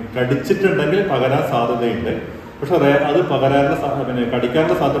കടിച്ചിട്ടുണ്ടെങ്കിൽ പകരാൻ സാധ്യതയുണ്ട്. പക്ഷെ അത് പകരാനുള്ള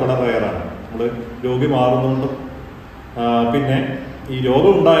കടിക്കാനുള്ള സാധ്യത വളരെ റെയറാണ്. നമ്മൾ രോഗി മാറുന്നുണ്ടും പിന്നെ ഈ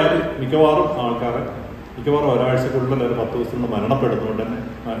രോഗം ഉണ്ടായാൽ മിക്കവാറും ഒരാഴ്ചക്കുള്ളിൽ ഒരു 10 ദിവസം മരണപ്പെടുന്നതുകൊണ്ട് തന്നെ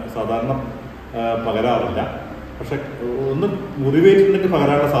സാധാരണ പകരാറില്ല. പക്ഷെ ഒന്ന് മുറിവേറ്റിട്ടുണ്ടെങ്കിൽ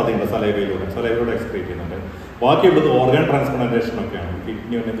പകരാനുള്ള സാധ്യതയുണ്ട്, സലൈവയിലൂടെ എക്സ്ക്രീറ്റ് ചെയ്യുന്നുണ്ട്. ബാക്കിയുള്ളത് ഓർഗൻ ട്രാൻസ്പ്ലാന്റേഷൻ ഒക്കെയാണ്.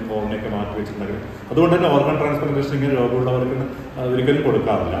 കിഡ്നി ഉണ്ടെങ്കിൽ കോർണിയൊക്കെ മാറ്റി വെച്ചിട്ടുണ്ടെങ്കിൽ അതുകൊണ്ട് തന്നെ ഓർഗൻ ട്രാൻസ്പ്ലാന്റേഷൻ ഇങ്ങനെ രോഗമുള്ളവർക്ക് ഒരിക്കലും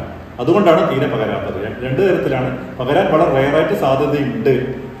കൊടുക്കാറില്ല. അതുകൊണ്ടാണ് തീരെ പകരാത്തത്. 2 തരത്തിലാണ്. പകരാൻ വളരെ റെയറായിട്ട് സാധ്യതയുണ്ട്,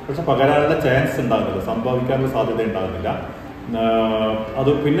 പക്ഷെ പകരാനുള്ള ചാൻസ് ഉണ്ടാകുന്നില്ല, സംഭവിക്കാനുള്ള സാധ്യത ഉണ്ടാകുന്നില്ല.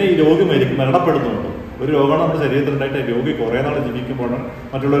 അത് പിന്നെ ഈ രോഗി മരണപ്പെടുന്നുണ്ട്. ഒരു രോഗമാണ് നമ്മുടെ ശരീരത്തിലുണ്ടായിട്ട് രോഗി കുറേ നാൾ ജീവിക്കുമ്പോഴാണ്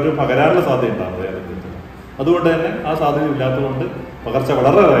മറ്റുള്ളവർ പകരാനുള്ള സാധ്യത ഉണ്ടാകുന്നത്. അതുകൊണ്ട് തന്നെ ആ സാധ്യത ഇല്ലാത്തതുകൊണ്ട് പകർച്ച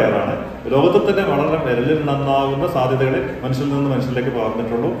വളരെ റെയറാണ്. ലോകത്തിൽ തന്നെ വളരെ വിരലിൽ നന്നാവുന്ന സാധ്യതകളെ മനുഷ്യരിൽ നിന്ന് മനുഷ്യരിലേക്ക്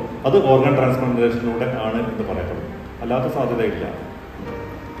പകർന്നിട്ടുള്ളൂ. അത് ഓർഗൻ ട്രാൻസ്പ്ലാന്റേഷനിലൂടെ ആണ് എന്ന് പറയപ്പെടുന്നു, അല്ലാത്ത സാധ്യതയില്ല.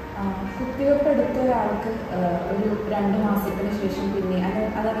 കുത്തിവെപ്പ് എടുത്ത ഒരാൾക്ക് ഒരു 2 മാസത്തിന് ശേഷം പിന്നെ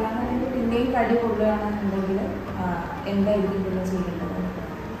അതല്ലാന്നുണ്ടെങ്കിൽ പിന്നെയും കടി കൊള്ളുകയാണെന്നുണ്ടെങ്കിൽ എന്തായിരിക്കും പിന്നെ ചെയ്യേണ്ടത്?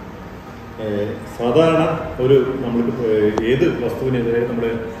 സാധാരണ നമ്മൾക്ക് ഏത് വസ്തുവിനെതിരെ നമ്മൾ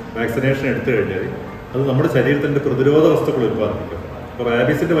വാക്സിനേഷൻ എടുത്തു കഴിഞ്ഞാൽ അത് നമ്മുടെ ശരീരത്തിൻ്റെ പ്രതിരോധ വസ്തുക്കൾ ഉത്പാദിപ്പിക്കും. ഇപ്പോൾ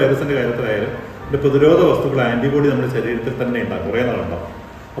റാബീസിൻ്റെ വൈറസിൻ്റെ കാര്യത്തിലായാലും ഇതിൻ്റെ പ്രതിരോധ വസ്തുക്കൾ ആൻറ്റിബോഡി നമ്മുടെ ശരീരത്തിൽ തന്നെ ഉണ്ടാകും, കുറേ നാളുണ്ടാകും.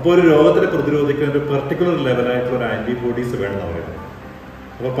 അപ്പോൾ ഒരു രോഗത്തിനെ പ്രതിരോധിക്കാൻ ഒരു പെർട്ടിക്കുലർ ലെവലായിട്ടുള്ള ഒരു ആൻറ്റിബോഡീസ് വേണമെന്ന് പറയുന്നത്.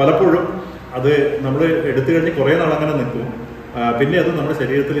 അപ്പോൾ പലപ്പോഴും അത് നമ്മൾ എടുത്തു കഴിഞ്ഞ് കുറേ നാൾ അങ്ങനെ നിൽക്കും. പിന്നെ അത് നമ്മുടെ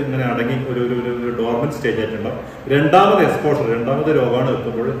ശരീരത്തിൽ ഇങ്ങനെ അടങ്ങി ഒരു ഡോർമൻ സ്റ്റേജ് ആയിട്ടുണ്ടാവും. രണ്ടാമത് എക്സ്പോഷർ, രണ്ടാമത് രോഗമാണ്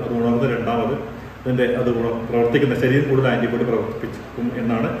എത്തുമ്പോൾ അത് ഉണർന്ന് രണ്ടാമത് അത് പ്രവർത്തിക്കുന്ന ശരീരം കൂടുതൽ ആൻറ്റിബോഡി പ്രവർത്തിപ്പിക്കും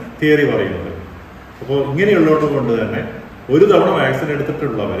എന്നാണ് തിയറി പറയുന്നത്. അപ്പോൾ ഇങ്ങനെയുള്ളത് കൊണ്ട് തന്നെ ഒരു തവണ വാക്സിൻ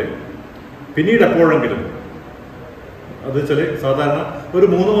എടുത്തിട്ടുള്ളവർ പിന്നീട് എപ്പോഴെങ്കിലും അത് വെച്ചാൽ സാധാരണ ഒരു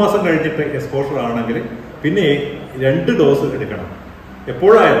 3 മാസം കഴിഞ്ഞിട്ട് എക്സ്പോഷർ ആണെങ്കിൽ പിന്നെ 2 ഡോസ് എടുക്കണം.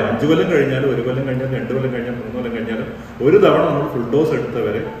 എപ്പോഴായാലും 5 കൊല്ലം കഴിഞ്ഞാലും 1 കൊല്ലം കഴിഞ്ഞാലും 2 കൊല്ലം കഴിഞ്ഞാലും 3 കൊല്ലം കഴിഞ്ഞാലും ഒരു തവണ നമ്മൾ ഫുൾ ഡോസ്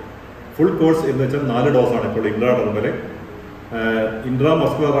എടുത്തവരെ ഫുൾ കോഴ്സ് എന്ന് വെച്ചാൽ 4 ഡോസാണ് ഇപ്പോൾ ഇൻട്രാഡെർമൽ.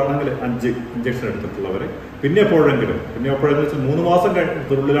 ഇൻട്രാമസ്കുലർ ആണെങ്കിൽ 5 ഇഞ്ചക്ഷൻ എടുത്തിട്ടുള്ളവർ പിന്നെ എപ്പോഴെങ്കിലും വെച്ചാൽ 3 മാസം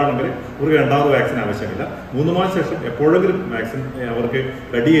ഉള്ളിലാണെങ്കിൽ അവർക്ക് രണ്ടാമത് വാക്സിൻ ആവശ്യമില്ല. 3 മാസം ശേഷം എപ്പോഴെങ്കിലും വാക്സിൻ അവർക്ക്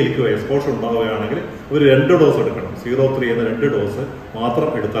കടിയേൽക്കുകയോ എക്സ്പോഷർ ഉണ്ടാവുകയാണെങ്കിൽ ഒരു 2 ഡോസ് എടുക്കണം. 0.3 എന്ന 2 ഡോസ് മാത്രം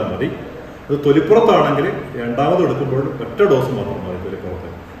എടുത്താൽ മതി. അത് തൊലിപ്പുറത്താണെങ്കിൽ രണ്ടാമത് എടുക്കുമ്പോൾ ഒറ്റ ഡോസ് മാത്രം മതി. തൊലിപ്പുറത്ത്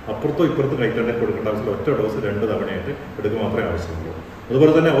അപ്പുറത്തും ഇപ്പുറത്തും കൈത്തണ്ടയിൽ കൊടുക്കേണ്ട ആവശ്യമില്ല. ഒറ്റ ഡോസ് 2 തവണയായിട്ട് എടുക്കുക മാത്രമേ ആവശ്യമുള്ളൂ.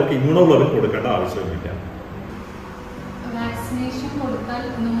 അതുപോലെ തന്നെ അവർക്ക് ഇമ്മ്യൂണോഗ്ലോബിൻ കൊടുക്കേണ്ട ആവശ്യവുമില്ല. വാക്സിനേഷൻ കൊടുത്താൽ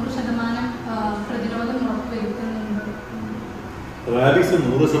 100% പ്രതിരോധം ഉറപ്പുവരുത്തുന്നുണ്ട്. റാബീസ്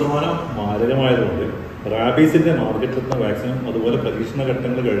 100% മാരകമായതുകൊണ്ട് റാബീസിന്റെ മാർക്കറ്റിലെത്തുന്ന വാക്സിനും അതുപോലെ പരീക്ഷണ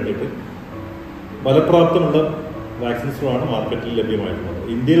ഘട്ടങ്ങൾ കഴിഞ്ഞിട്ട് ഫലപ്രാപ്തമുള്ള വാക്സിൻസുമാണ് മാർക്കറ്റിൽ ലഭ്യമായിട്ടുള്ളത്.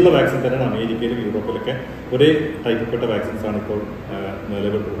 ഇന്ത്യയിലുള്ള വാക്സിൻ തന്നെയാണ് അമേരിക്കയിലും യൂറോപ്പിലൊക്കെ ഒരേ ടൈപ്പിൽപ്പെട്ട വാക്സിൻസ് ആണ് ഇപ്പോൾ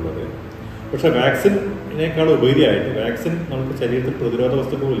നിലവിലുള്ളത്. പക്ഷെ വാക്സിനേക്കാൾ ഉപരിയായിട്ട് വാക്സിൻ നമുക്ക് ശരീരത്തിൽ പ്രതിരോധ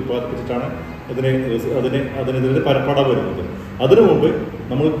വസ്തുക്കൾ ഉൽപ്പാദിപ്പിച്ചിട്ടാണ് അതിനെതിരെ പരപ്പട വരുന്നത്. അതിനു മുമ്പ്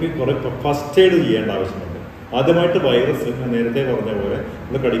നമുക്ക് കുറെ ഫസ്റ്റ് എയ്ഡ് ചെയ്യേണ്ട ആവശ്യമുണ്ട്. ആദ്യമായിട്ട് വൈറസ് നേരത്തെ പറഞ്ഞ പോലെ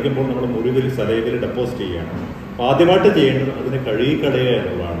നമ്മൾ കടിക്കുമ്പോൾ നമ്മൾ മുറിവിൽ സലൈവിൽ ഡെപ്പോസിറ്റ് ചെയ്യുകയാണ്. അപ്പോൾ ആദ്യമായിട്ട് ചെയ്യേണ്ടത് അതിനെ കഴുകിക്കളയുക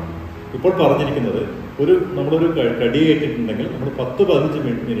എന്നുള്ളതാണ്. ഇപ്പോൾ പറഞ്ഞിരിക്കുന്നത് നമ്മളൊരു കടി കേട്ടിട്ടുണ്ടെങ്കിൽ നമ്മൾ 10-15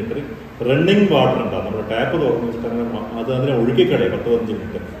 മിനിറ്റ് റണ്ണിങ് വാട്ടർ ഉണ്ടാകും. നമ്മുടെ ടാപ്പ് തുറന്നു വെച്ചിട്ട് അതിനെ ഒഴുകിക്കളയും 10-15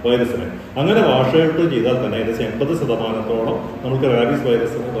 മിനിറ്റ് വൈറസിനെ. അങ്ങനെ വാഷ് ഔട്ട് ചെയ്താൽ തന്നെ ഏകദേശം 80% നമുക്ക്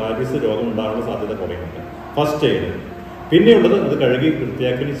റാബീസ് രോഗം ഉണ്ടാകാനുള്ള സാധ്യത കുറയുന്നുണ്ട്. First aid. പിന്നെയുള്ളത് അത് കഴുകി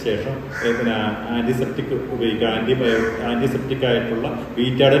വൃത്തിയാക്കിയതിന് ശേഷം ആന്റിസെപ്റ്റിക് ഉപയോഗിക്കുക. ആന്റിസെപ്റ്റിക് ആയിട്ടുള്ള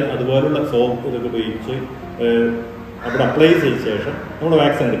ബീറ്റാഡിൻ അതുപോലുള്ള സോപ്പ് ഇതൊക്കെ ഉപയോഗിച്ച് അവിടെ അപ്ലൈ ചെയ്ത ശേഷം നമ്മൾ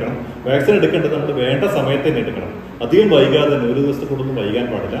വാക്സിൻ എടുക്കണം. വാക്സിൻ എടുക്കേണ്ടത് നമ്മൾ വേണ്ട സമയത്ത് തന്നെ എടുക്കണം. അധികം വൈകാതെ തന്നെ, ഒരു ദിവസത്തെ കൂടുതൽ വൈകാൻ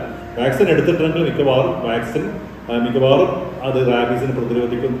പാടില്ല. വാക്സിൻ എടുത്തിട്ടുണ്ടെങ്കിൽ മിക്കവാറും അത് റാബീസിനെ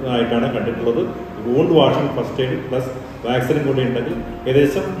പ്രതിരോധിക്കുന്നതായിട്ടാണ് കണ്ടിട്ടുള്ളത്. Wound washing first aid plus വാക്സിനും കൂടി ഉണ്ടെങ്കിൽ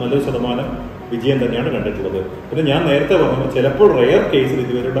ഏകദേശം നല്ലൊരു ശതമാനം വിജയം തന്നെയാണ് കണ്ടിട്ടുള്ളത്. പിന്നെ ഞാൻ നേരത്തെ പറഞ്ഞത് ചിലപ്പോൾ റെയർ കേസിൽ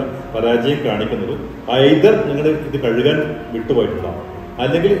ഇതുവരെയുള്ള പരാജയം കാണിക്കുന്നത് ഐദർ നിങ്ങൾ ഇത് കഴുകാൻ വിട്ടുപോയിട്ടുണ്ടാവും,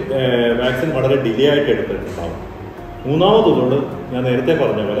 അല്ലെങ്കിൽ വാക്സിൻ വളരെ ഡിലേ ആയിട്ട് എടുത്തിട്ടുണ്ടാവും. മൂന്നാമതുള്ളത് ഞാൻ നേരത്തെ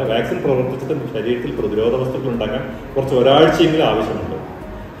പറഞ്ഞ പോലെ വാക്സിൻ പ്രവർത്തിച്ചിട്ട് ശരീരത്തിൽ പ്രതിരോധ വസ്തുക്കൾ ഉണ്ടാക്കാൻ കുറച്ച് ഒരാഴ്ചയെങ്കിലും ആവശ്യമുണ്ട്.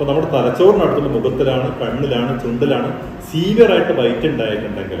 അപ്പോൾ നമ്മുടെ തലച്ചോറിനടുത്തുള്ള മുഖത്തിലാണ്, കണ്ണിലാണ്, ചുണ്ടിലാണ് സീവിയറായിട്ട് ബൈറ്റ്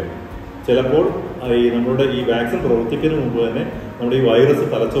ഉണ്ടായിട്ടുണ്ടെങ്കിൽ ചിലപ്പോൾ നമ്മുടെ ഈ വാക്സിൻ പ്രവർത്തിക്കുന്നതിന് മുമ്പ് തന്നെ നമ്മുടെ ഈ വൈറസ്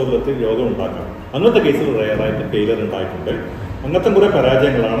തലച്ചോറിലെത്തി രോഗം ഉണ്ടാക്കാം. അങ്ങനത്തെ കേസിൽ റെയറായിട്ട് ഫെയിലർ ഉണ്ടായിട്ടുണ്ട്. അങ്ങനത്തെ കുറേ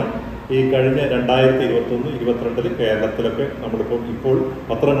പരാജയങ്ങളാണ് ഈ കഴിഞ്ഞ 2021-22 കേരളത്തിലൊക്കെ ഇപ്പോൾ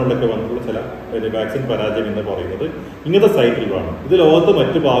പത്രങ്ങളിലൊക്കെ വന്നിട്ടുള്ള ചില വാക്സിൻ പരാജയം എന്ന് പറയുന്നത് ഇങ്ങനത്തെ സൈറ്റിലാണ്. ഇത് ലോകത്ത്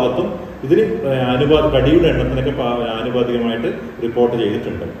മറ്റു ഭാഗത്തും ഇതിന് കടിയുടെ എണ്ണത്തിനൊക്കെ ആനുപാതികമായിട്ട് റിപ്പോർട്ട്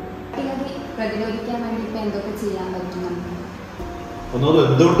ചെയ്തിട്ടുണ്ട്. ഒന്നാമത്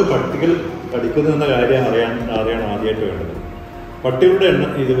എന്തുകൊണ്ട് പട്ടികൾ കടിക്കുന്നു എന്ന കാര്യം അറിയാൻ ആദ്യമായിട്ട് വേണ്ടത്. പട്ടികളുടെ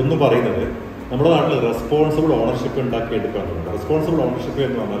എണ്ണം ഇതൊന്നും പറയുന്നത് നമ്മുടെ നാട്ടിൽ റെസ്പോൺസിബിൾ ഓണർഷിപ്പ് ഉണ്ടാക്കിയെടുക്കാറുണ്ട്. റെസ്പോൺസിബിൾ ഓണർഷിപ്പ്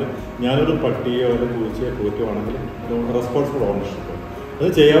എന്ന് പറഞ്ഞാൽ ഞാനൊരു പട്ടിയോ അല്ലെങ്കിൽ പൂച്ചയോ പോറ്റുവാണെങ്കിൽ റെസ്പോൺസിബിൾ ഓണർഷിപ്പ് അത്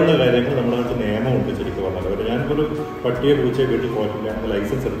ചെയ്യാവുന്ന കാര്യങ്ങൾ നമ്മുടെ നാട്ടിൽ നിയമമുണ്ട്. ശരിക്കും പറഞ്ഞാൽ ഞാനിപ്പോൾ ഒരു പട്ടിയോ പൂച്ചയോ വീട്ടിൽ പോയിട്ടില്ല, നമുക്ക്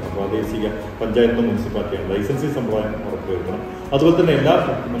ലൈസൻസ് എടുക്കണം. പ്രാദേശിക പഞ്ചായത്തിനും മുനിസിപ്പാലിറ്റിയാണ് ലൈസൻസിങ് സമ്പ്രദായം ഉറപ്പുവരുത്തണം. അതുപോലെ തന്നെ എല്ലാ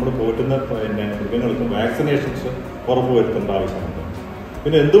നമ്മൾ പോറ്റുന്ന മൃഗങ്ങൾക്കും വാക്സിനേഷൻസ് ഉറപ്പുവരുത്തേണ്ട ആവശ്യമുണ്ട്.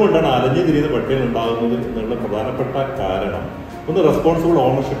 പിന്നെ എന്തുകൊണ്ടാണ് അലഞ്ഞു തിരിയുന്ന പട്ടികൾ ഉണ്ടാകുന്നത് എന്നുള്ള പ്രധാനപ്പെട്ട കാരണം ഒന്ന് റെസ്പോൺസിബിൾ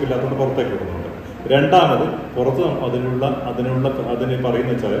ഓണർഷിപ്പ് ഇല്ലാത്തതുകൊണ്ട് പുറത്തേക്ക് വിടുന്നുണ്ട്. രണ്ടാമത് പുറത്ത് അതിന്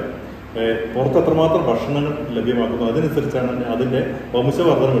പറയുന്ന വെച്ചാൽ പുറത്ത് എത്രമാത്രം ഭക്ഷണങ്ങൾ ലഭ്യമാക്കുന്നു അതനുസരിച്ചാണ് അതിൻ്റെ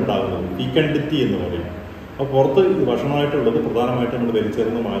വംശവർദ്ധനം ഉണ്ടാകുന്നത്. ഫീക്കൻഡിറ്റി എന്ന് പറയും. അപ്പോൾ പുറത്ത് ഭക്ഷണമായിട്ടുള്ളത് പ്രധാനമായിട്ടും നമ്മൾ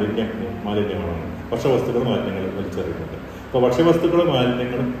വലിച്ചെറിയുന്ന മാലിന്യമാണ്. ഭക്ഷ്യവസ്തുക്കൾ മാലിന്യങ്ങൾ വലിച്ചെറിയുന്നുണ്ട്. അപ്പോൾ ഭക്ഷ്യവസ്തുക്കളും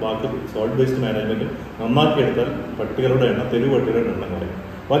മാലിന്യങ്ങളും ബാക്കി സോളിഡ് വേസ്റ്റ് മാനേജ്മെൻറ്റ് നന്നാക്കിയെടുത്താൽ പട്ടികളുടെ എണ്ണം, തെരുവ് പട്ടികളുടെ എണ്ണം കുറയും.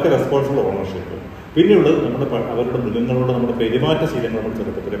 ബാക്കി റെസ്പോൺസിബിൾ ഓണർഷിപ്പ്. പിന്നെയുള്ളത് അവരുടെ മൃഗങ്ങളോട് നമ്മുടെ പെരുമാറ്റ ശീലങ്ങൾ നമ്മൾ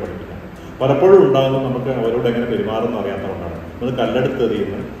ചെറുപ്പത്തിലെ പഠിപ്പിക്കണം. പലപ്പോഴും ഉണ്ടാകുന്നത് നമുക്ക് അവരോട് എങ്ങനെ പെരുമാറുമെന്ന് അറിയാത്തതുകൊണ്ടാണ് നമ്മൾ കല്ലെടുത്ത്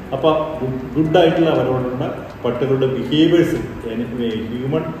എറിയുന്നത്. അപ്പോൾ ഗുഡായിട്ടുള്ള അവരോടുള്ള പട്ടികളുടെ behaviours,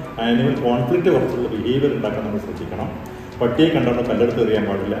 human animal conflict കുറച്ചുള്ള behaviour ഉണ്ടാക്കാൻ നമ്മൾ ശ്രദ്ധിക്കണം. പട്ടിയെ കണ്ടാൽ കല്ലെടുത്ത് എറിയാൻ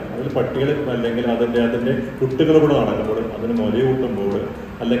പാടില്ല. അതിൽ പട്ടികൾ അല്ലെങ്കിൽ അതിൻ്റെ കുട്ടികളോട് നടക്കുമ്പോൾ, അതിന് മുലയൂട്ടുമ്പോൾ,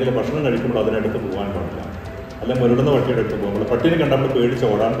 അല്ലെങ്കിൽ ഭക്ഷണം കഴിക്കുമ്പോൾ അതിനടുത്ത് പോകാൻ പാടില്ല. അല്ലെങ്കിൽ മുരടുന്ന പട്ടിയുടെ അടുത്ത് പോകുമ്പോൾ പട്ടീനെ കണ്ടാൽ നമ്മൾ പേടിച്ച്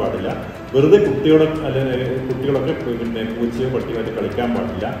ഓടാൻ പാടില്ല. വെറുതെ കുട്ടികളൊക്കെ പിന്നെ പൂച്ചയോ പട്ടിയോ ആയിട്ട് കളിക്കാൻ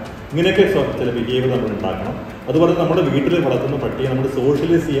പാടില്ല. ഇങ്ങനെയൊക്കെ ചില ബിഹേവിയർ നമ്മൾ ഉണ്ടാക്കണം. അതുപോലെ നമ്മുടെ വീട്ടിൽ വളർത്തുന്ന പട്ടിയെ നമ്മൾ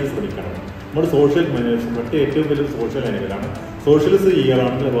സോഷ്യലൈസ് ചെയ്യാൻ ശ്രമിക്കണം. നമ്മുടെ പട്ടി ഏറ്റവും വലിയൊരു സോഷ്യൽ ആനിമലാണ്. സോഷ്യലൈസ്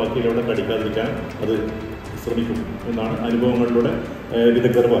ചെയ്യുകയാണെങ്കിൽ ബാക്കിയിലൂടെ കടിക്കാതിരിക്കാൻ അത് ശ്രമിക്കും എന്നാണ് അനുഭവങ്ങളിലൂടെ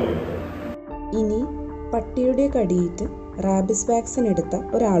വിദഗ്ധർ പറയുന്നത്. ഇനി പട്ടിയുടെ കടിയേറ്റ് റാബിസ് വാക്സിൻ എടുത്ത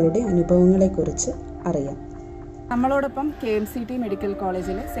ഒരാളുടെ അനുഭവങ്ങളെക്കുറിച്ച് അറിയാം. നമ്മളോടൊപ്പം KMCT മെഡിക്കൽ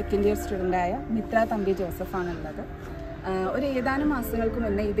കോളേജിൽ സെക്കൻഡ് ഇയർ സ്റ്റുഡൻ്റായ മിത്ര തമ്പി ജോസഫാണുള്ളത്. ഒരു ഏതാനും മാസങ്ങൾക്ക്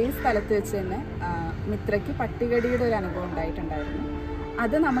മുന്നേ ഇതേ സ്ഥലത്ത് വെച്ച് തന്നെ മിത്രയ്ക്ക് പട്ടികടിയുടെ ഒരു അനുഭവം ഉണ്ടായിട്ടുണ്ടായിരുന്നു.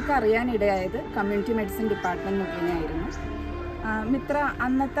 അത് നമുക്ക് അറിയാനിടയായത് കമ്മ്യൂണിറ്റി മെഡിസിൻ ഡിപ്പാർട്ട്മെൻറ്റ് മുഖേനയായിരുന്നു. മിത്ര,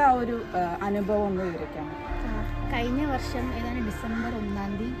 അന്നത്തെ ആ ഒരു അനുഭവം ഒന്ന് വിവരിക്കാം. കഴിഞ്ഞ വർഷം ഏതാണ്ട് ഡിസംബർ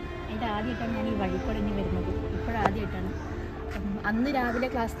 1-ാം തീയതി അതിൻ്റെ ആദ്യമായിട്ടാണ് ഞാൻ ഈ വഴിക്കുടങ്ങി വരുന്നത്. ഇപ്പോഴാദ്യമായിട്ടാണ്. അന്ന് രാവിലെ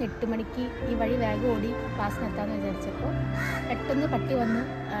ക്ലാസ്സിന് 8 മണിക്ക് ഈ വഴി വേഗം ഓടി ക്ലാസ്സിനെത്താമെന്ന് വിചാരിച്ചപ്പോൾ പെട്ടെന്ന് പട്ടി വന്ന്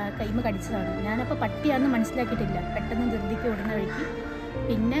കൈമ കടിച്ചതാണ്. ഞാനപ്പോൾ പട്ടിയാണെന്ന് മനസ്സിലാക്കിയിട്ടില്ല. പെട്ടെന്ന് ധൃതിക്ക് ഓടുന്ന വഴിക്ക്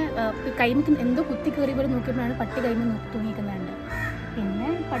പിന്നെ കൈമക്ക് എന്തോ കുത്തി കയറി പോലെ നോക്കിയപ്പോഴാണ് പട്ടി കൈമ തൂങ്ങിക്കുന്നതുണ്ട്. പിന്നെ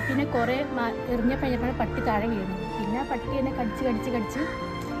പട്ടീനെ കുറേ എറിഞ്ഞ കഴിഞ്ഞപ്പോഴാണ് പട്ടി താഴെ വീഴുന്നത്. പിന്നെ ആ പട്ടി എന്നെ കടിച്ച്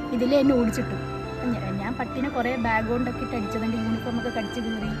ഇതിലേ എന്നെ ഓടിച്ചിട്ടു. ഞാൻ പട്ടീനെ കുറേ ബാഗ് കൊണ്ടൊക്കെ ഇട്ട് അടിച്ചതുകൊണ്ട് യൂണിഫോമൊക്കെ കടിച്ച്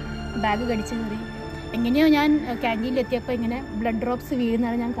കീറി, ബാഗ് കടിച്ച് കീറി. എങ്ങനെയോ ഞാൻ ക്യാൻറ്റീനിലെത്തിയപ്പോൾ ഇങ്ങനെ ബ്ലഡ് ഡ്രോപ്സ്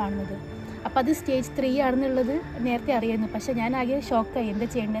വീഴുന്നതാണ് ഞാൻ കാണുന്നത്. അപ്പോൾ അത് സ്റ്റേജ് 3 ആണെന്നുള്ളത് നേരത്തെ അറിയായിരുന്നു. പക്ഷേ ഞാൻ ആകെ ഷോക്കായി എന്താ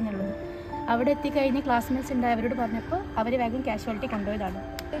ചെയ്യേണ്ടതെന്നുള്ളത്. അവിടെ എത്തിക്കഴിഞ്ഞ് ക്ലാസ്മേറ്റ്സ് ഉണ്ട്, അവരോട് പറഞ്ഞപ്പോൾ അവർ വേഗം കാഷ്വാലിറ്റി കൊണ്ടുപോയതാണ്.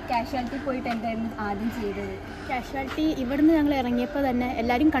 കാഷ്വാലിറ്റി പോയിട്ട് എന്തായിരുന്നു ആദ്യം ചെയ്തത്? കാഷ്വാലിറ്റി ഇവിടുന്ന് ഞങ്ങൾ ഇറങ്ങിയപ്പോൾ തന്നെ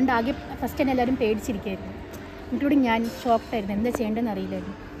എല്ലാവരും കണ്ട് ആകെ ഫസ്റ്റ് തന്നെ എല്ലാവരും പേടിച്ചിരിക്കുകയായിരുന്നു. ഇൻക്ലൂഡിങ് ഞാൻ ഷോക്കായിരുന്നു, എന്താ ചെയ്യേണ്ടതെന്ന്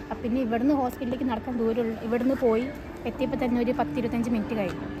അറിയില്ലായിരുന്നു. അപ്പം പിന്നെ ഇവിടുന്ന് ഹോസ്പിറ്റലിലേക്ക് നടക്കാൻ ദൂരമുള്ള ഇവിടുന്ന് പോയി എത്തിയപ്പോൾ തന്നെ ഒരു 10-25 മിനിറ്റ്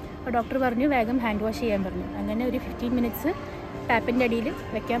കഴിഞ്ഞു. അപ്പോൾ ഡോക്ടർ പറഞ്ഞു വേഗം ഹാൻഡ് വാഷ് ചെയ്യാൻ പറഞ്ഞു. അങ്ങനെ ഒരു 15 മിനിറ്റ്സ് ടാപ്പിൻ്റെ അടിയിൽ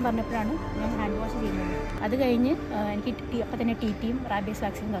വെക്കാൻ പറഞ്ഞപ്പോഴാണ് ഞാൻ ഹാൻഡ് വാഷ് ചെയ്യുന്നത്. അത് കഴിഞ്ഞ് എനിക്ക് അപ്പോൾ തന്നെ TTയും റാബീസ്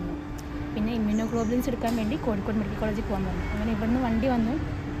വാക്സിൻ തന്നു. പിന്നെ ഇമ്മ്യൂണോഗ്ലോബുലിൻസ് എടുക്കാൻ വേണ്ടി കോഴിക്കോട് മെഡിക്കൽ കോളേജിൽ പോകാൻ പറഞ്ഞു. അങ്ങനെ ഇവിടുന്ന് വണ്ടി വന്നു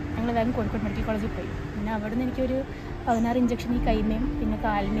ഞങ്ങൾ വേഗം കോഴിക്കോട് മെഡിക്കൽ കോളേജിൽ പോയി. പിന്നെ അവിടെ നിന്ന് എനിക്കൊരു 16 ഇഞ്ചക്ഷൻ ഈ കൈമയും പിന്നെ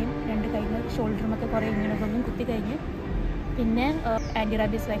കാലിനെയും 2 കൈമ ഷോൾഡറുമൊക്കെ കുറേ ഇമ്മ്യൂണോഗ്ലോബുലിൻ കുത്തി കഴിഞ്ഞ് പിന്നെ ആൻറ്റി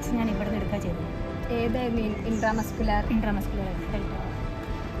റാബീസ് വാക്സിൻ ഞാൻ ഇവിടെ നിന്ന് എടുക്കാൻ ചെയ്തത്. ഇൻട്രാമസ്കുലാർ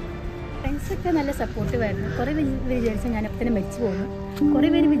ഫ്രണ്ട്സൊക്കെ നല്ല സപ്പോർട്ടീവായിരുന്നു. കുറേ പേര് വിചാരിച്ചു ഞാൻ അപ്പം തന്നെ മരിച്ചു പോകുന്നു. കുറേ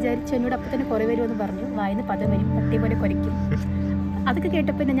പേര് വിചാരിച്ചു എന്നോട് അപ്പം തന്നെ കുറേ പേര് വന്ന് പറഞ്ഞു വായിന്ന് പദം വരും, പട്ടി പോലെ കുരയ്ക്കും. അതൊക്കെ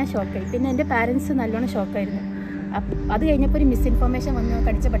കേട്ടപ്പോൾ തന്നെ ഞാൻ ഷോക്കായി. പിന്നെ എൻ്റെ പാരൻസ് നല്ലോണം ഷോക്കായിരുന്നു. അത് കഴിഞ്ഞപ്പോൾ ഒരു മിസ്ഇൻഫോർമേഷൻ വന്നു,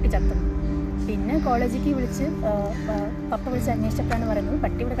 കടിച്ച പട്ടി ചത്തു. പിന്നെ കോളേജിലേക്ക് വിളിച്ച് പപ്പ വിളിച്ച് അന്വേഷിച്ചപ്പോഴാണ് പറയുന്നത്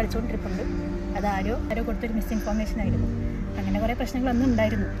പട്ടി ഇവിടെ കളിച്ചുകൊണ്ടിരിപ്പുണ്ട്. അത് ആരോ കൊടുത്തൊരു മിസ്ഇൻഫോർമേഷൻ ആയിരുന്നു. അങ്ങനെ കുറേ പ്രശ്നങ്ങളൊന്നും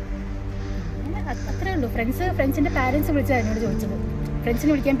ഉണ്ടായിരുന്നു. അത്രേ ഉള്ളൂ. ഫ്രണ്ട്സിൻ്റെ പാരൻസ് വിളിച്ചാണ് എന്നോട് ചോദിച്ചത്.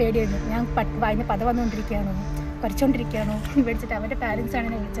 ഫ്രണ്ട്സിനെ വിളിക്കാൻ പേടിയായിരുന്നു. ഞാൻ വായിന്ന് പദം വന്നുകൊണ്ടിരിക്കുകയാണോ, പഠിച്ചുകൊണ്ടിരിക്കുകയാണോ വിളിച്ചിട്ട് അവരുടെ പാരൻസാണ്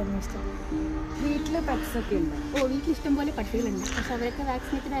എന്നെ വിളിച്ചന്വേഷിച്ചത്. വീട്ടിൽ പെറ്റ്സൊക്കെ ഉണ്ട്? വീട്ടിൽ ഇഷ്ടംപോലെ പട്ടികളുണ്ട്. പക്ഷെ അവരൊക്കെ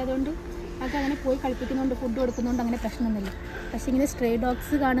വാക്സിനേറ്റഡ് ആയതുകൊണ്ട് അത് അങ്ങനെ പോയി കളിപ്പിക്കുന്നുണ്ട്, ഫുഡ് കൊടുക്കുന്നുണ്ട്, അങ്ങനെ പ്രശ്നമൊന്നുമില്ല. പക്ഷേ ഇങ്ങനെ സ്ട്രേ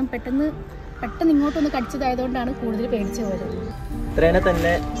ഡോഗ്സ് കാണും പെട്ടെന്ന് ഇങ്ങോട്ടൊന്ന് കടിച്ചതായതുകൊണ്ടാണ് കൂടുതൽ പേടിച്ചു പോയത്. ഇത്രേനെ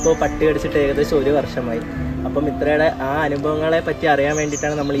തന്നെ ഇപ്പോൾ പട്ടി കടിച്ചിട്ട് ഏകദേശം 1 വർഷമായി. അപ്പം മിത്രയുടെ ആ അനുഭവങ്ങളെ പറ്റി അറിയാൻ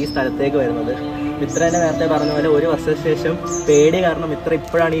വേണ്ടിയിട്ടാണ് നമ്മൾ ഈ സ്ഥലത്തേക്ക് വരുന്നത്. മിത്രേനെ നേരത്തെ പറഞ്ഞ പോലെ 1 വർഷത്തിന് ശേഷം പേടി കാരണം മിത്ര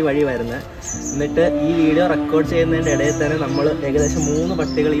ഇപ്പോഴാണ് ഈ വഴി വരുന്നത്. എന്നിട്ട് ഈ വീഡിയോ റെക്കോർഡ് ചെയ്യുന്നതിൻ്റെ ഇടയിൽ തന്നെ നമ്മൾ ഏകദേശം 3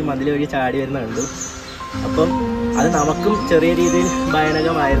 പട്ടികൾ ഈ മതിൽ വഴി ചാടി വരുന്ന കണ്ടു. അപ്പം അത് നമുക്കും ചെറിയ രീതിയിൽ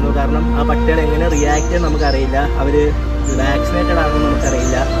ഭയാനകമായിരുന്നു. കാരണം ആ പട്ടികൾ എങ്ങനെ റിയാക്ട് ചെയ്യാൻ നമുക്കറിയില്ല, അവർ വാക്സിനേറ്റഡ് ആണെന്ന്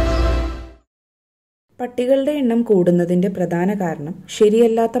നമുക്കറിയില്ല. പട്ടികളുടെ എണ്ണം കൂടുന്നതിൻ്റെ പ്രധാന കാരണം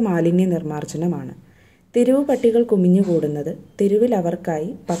ശരിയല്ലാത്ത മാലിന്യ നിർമ്മാർജ്ജനമാണ്. തെരുവ് പട്ടികൾ കുമിഞ്ഞുകൂടുന്നത് തെരുവിൽ അവർക്കായി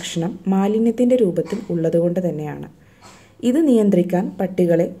ഭക്ഷണം മാലിന്യത്തിൻ്റെ രൂപത്തിൽ ഉള്ളതുകൊണ്ട് തന്നെയാണ്. ഇത് നിയന്ത്രിക്കാൻ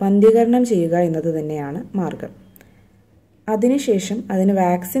പട്ടികളെ വന്ധ്യകരണം ചെയ്യുക എന്നത് തന്നെയാണ് മാർഗം. അതിനുശേഷം അതിന്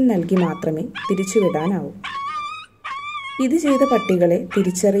വാക്സിൻ നൽകി മാത്രമേ തിരിച്ചുവിടാനാവൂ. ഇത് ചെയ്ത പട്ടികളെ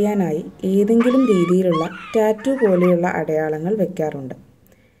തിരിച്ചറിയാനായി ഏതെങ്കിലും രീതിയിലുള്ള ടാറ്റു പോലെയുള്ള അടയാളങ്ങൾ വയ്ക്കാറുണ്ട്.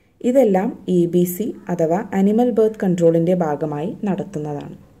 ഇതെല്ലാം ABC അഥവാ അനിമൽ ബർത്ത് കൺട്രോളിൻ്റെ ഭാഗമായി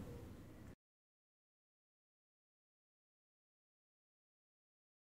നടത്തുന്നതാണ്.